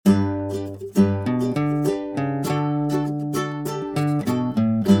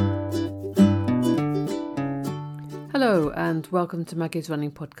welcome to Maggie's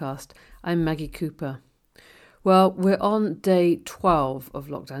Running Podcast. I'm Maggie Cooper. Well, we're on day 12 of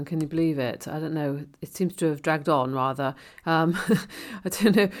lockdown. Can you believe it? I don't know. It seems to have dragged on rather. I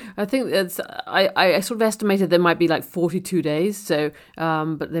don't know. I think I sort of estimated there might be like 42 days. So,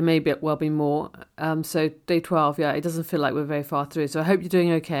 but there may well be more. So day 12, yeah, it doesn't feel like we're very far through. So I hope you're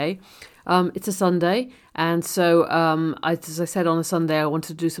doing okay. It's a Sunday, and so as I said, on a Sunday I wanted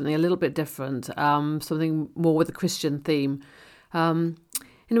to do something a little bit different, something more with a Christian theme.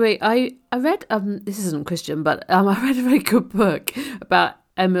 Anyway, I read, this isn't Christian, but I read a very good book about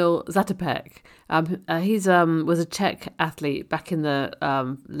Emil Zatopek. He was a Czech athlete back in the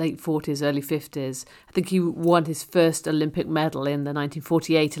late 40s, early 50s. I think he won his first Olympic medal in the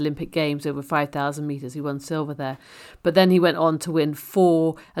 1948 Olympic Games over 5,000 metres. He won silver there. But then he went on to win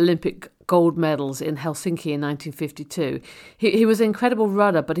 4 Olympic gold medals in Helsinki in 1952. He was an incredible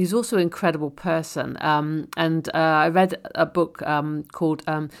runner, but he's also an incredible person. And I read a book called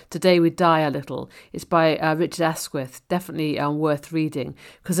Today We Die a Little. It's by Richard Askwith, definitely worth reading,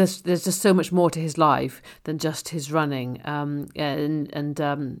 because there's just so much more to his life than just his running.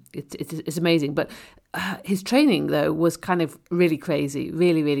 It's amazing. But his training, though, was kind of really crazy,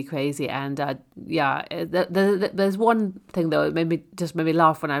 really crazy. And there's one thing though it made me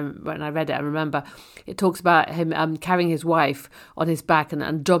laugh when I read it. I remember it talks about him carrying his wife on his back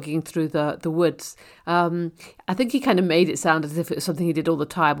and jogging through the woods. I think he kind of made it sound as if it was something he did all the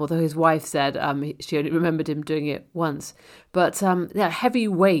time, although his wife said she only remembered him doing it once. But heavy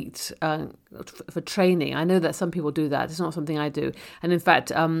weight for training. I know that some people do that. It's not something I do. And in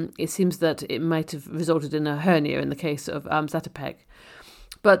fact, it seems that it might have resulted in a hernia in the case of Zatopek.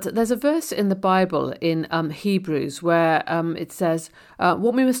 But there's a verse in the Bible in Hebrews where it says,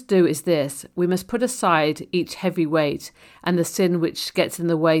 what we must do is this: we must put aside each heavy weight and the sin which gets in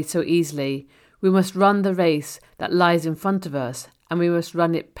the way so easily. We must run the race that lies in front of us, and we must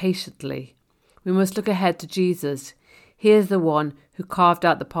run it patiently. We must look ahead to Jesus. He is the one who carved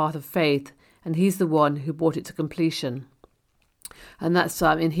out the path of faith, and he's the one who brought it to completion. And that's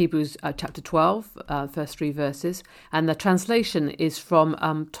in Hebrews chapter 12, first 3 verses. And the translation is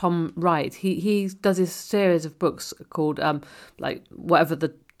from Tom Wright. He does this series of books called whatever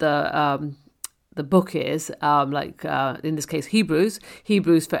the book is, in this case Hebrews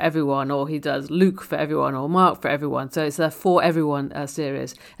for everyone, or he does Luke for everyone, or Mark for everyone. So it's a For Everyone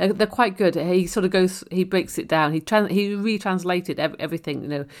series. They're quite good. He sort of he breaks it down. He retranslated everything. You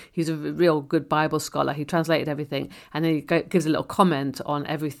know, he's a real good Bible scholar. He translated everything, and then he gives a little comment on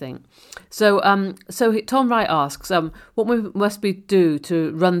everything. So Tom Wright asks, what must we do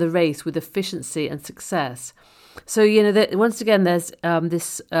to run the race with efficiency and success? So, once again, there's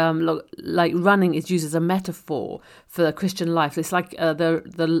this like running is used as a metaphor for the Christian life. It's like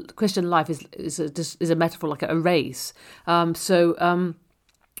the Christian life is a metaphor, like a race.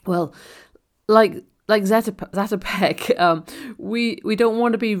 Like Zatopek, we don't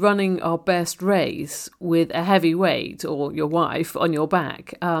want to be running our best race with a heavy weight or your wife on your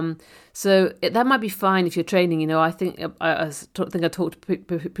back. That might be fine if you're training. I think I talked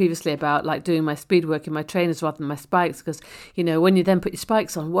previously about like doing my speed work in my trainers rather than my spikes, because when you then put your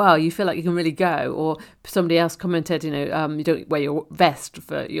spikes on, wow, you feel like you can really go. Or somebody else commented, you don't wear your vest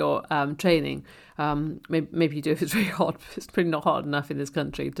for your training. Maybe you do if it's very hot. It's probably not hot enough in this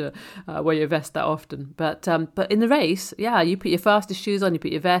country to wear your vest that often. But in the race, you put your fastest shoes on, you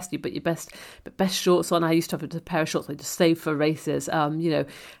put your vest, you put your best shorts on. I used to have a pair of shorts I just saved for races.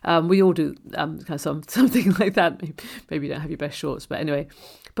 We all do kind of something like that. Maybe you don't have your best shorts, but anyway.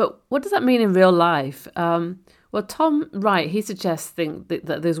 But what does that mean in real life? Well, Tom Wright, he suggests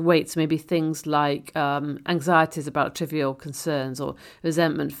that those weights may be things like anxieties about trivial concerns or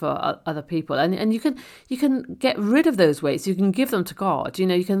resentment for other people. And you can get rid of those weights. You can give them to God.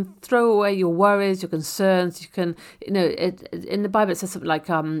 You can throw away your worries, your concerns. You can, in the Bible it says something like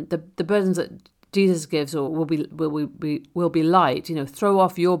the burdens that Jesus gives or will be light. Throw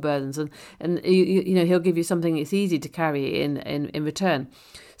off your burdens, and he'll give you something that's easy to carry in return.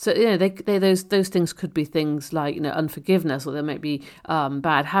 So those things could be things like unforgiveness, or there might be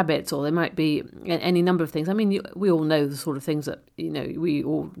bad habits, or there might be any number of things. I mean, we all know the sort of things that we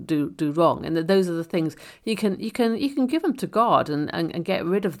all do wrong, and those are the things you can give them to God and get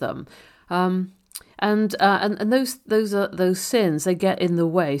rid of them. And those sins, they get in the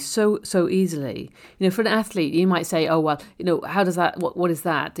way so easily. For an athlete, you might say, oh well, how does that? What is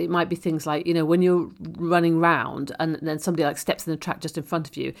that? It might be things like, when you're running round and then somebody like steps in the track just in front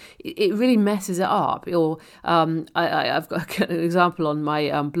of you, it really messes it up. Or I've got an example on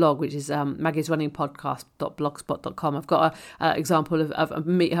my blog, which is maggiesrunningpodcast.blogspot.com. I've got an example of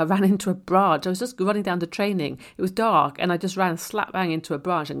me. I ran into a branch. I was just running down to training. It was dark, and I just ran slap bang into a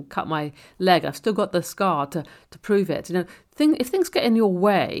branch and cut my leg. I've still got the scar to prove it. If things get in your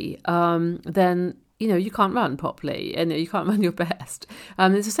way, then you can't run properly, and you can't run your best.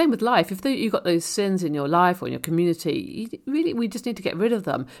 It's the same with life. If you've got those sins in your life or in your community, we just need to get rid of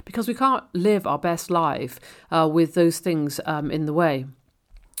them, because we can't live our best life with those things in the way.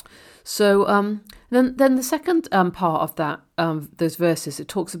 So then the second part of that, those verses, it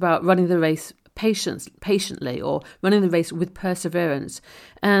talks about running the race patiently, or running the race with perseverance.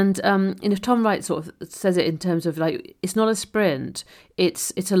 And Tom Wright sort of says it in terms of like, it's not a sprint,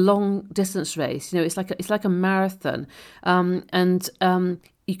 it's a long distance race. It's like a marathon, and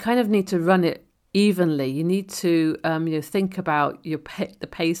you kind of need to run it evenly. You need to think about the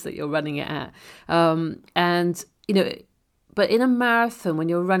pace that you're running it at, But in a marathon, when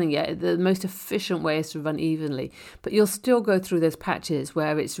you're running it, the most efficient way is to run evenly. But you'll still go through those patches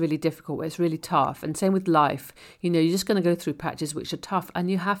where it's really difficult, where it's really tough. And same with life. You're just going to go through patches which are tough,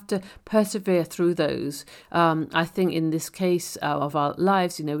 and you have to persevere through those. I think in this case of our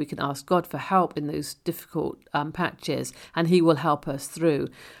lives, we can ask God for help in those difficult patches, and He will help us through.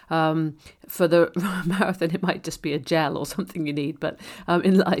 For the marathon, it might just be a gel or something you need. But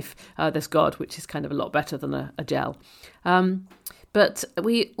in life, there's God, which is kind of a lot better than a gel. But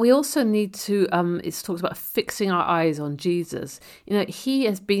we also need to, it talks about fixing our eyes on Jesus. He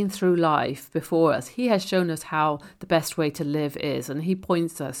has been through life before us. He has shown us how the best way to live is, and He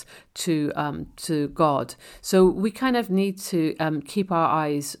points us to God. So we kind of need to keep our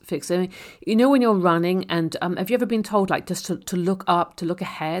eyes fixed. When you're running, and have you ever been told like just to look up, to look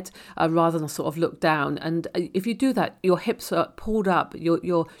ahead, rather than sort of look down? And if you do that, your hips are pulled up,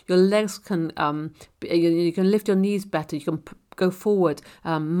 your legs can, you can lift your knees better, you can go forward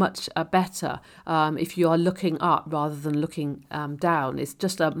much better if you are looking up rather than looking down. It's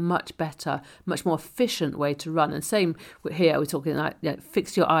just a much better, much more efficient way to run. And same here, we're talking like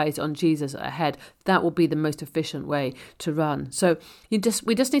fix your eyes on Jesus ahead. That will be the most efficient way to run. So we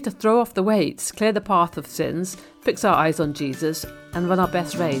just need to throw off the weights, clear the path of sins, fix our eyes on Jesus, and run our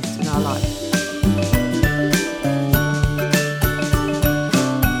best race in our life.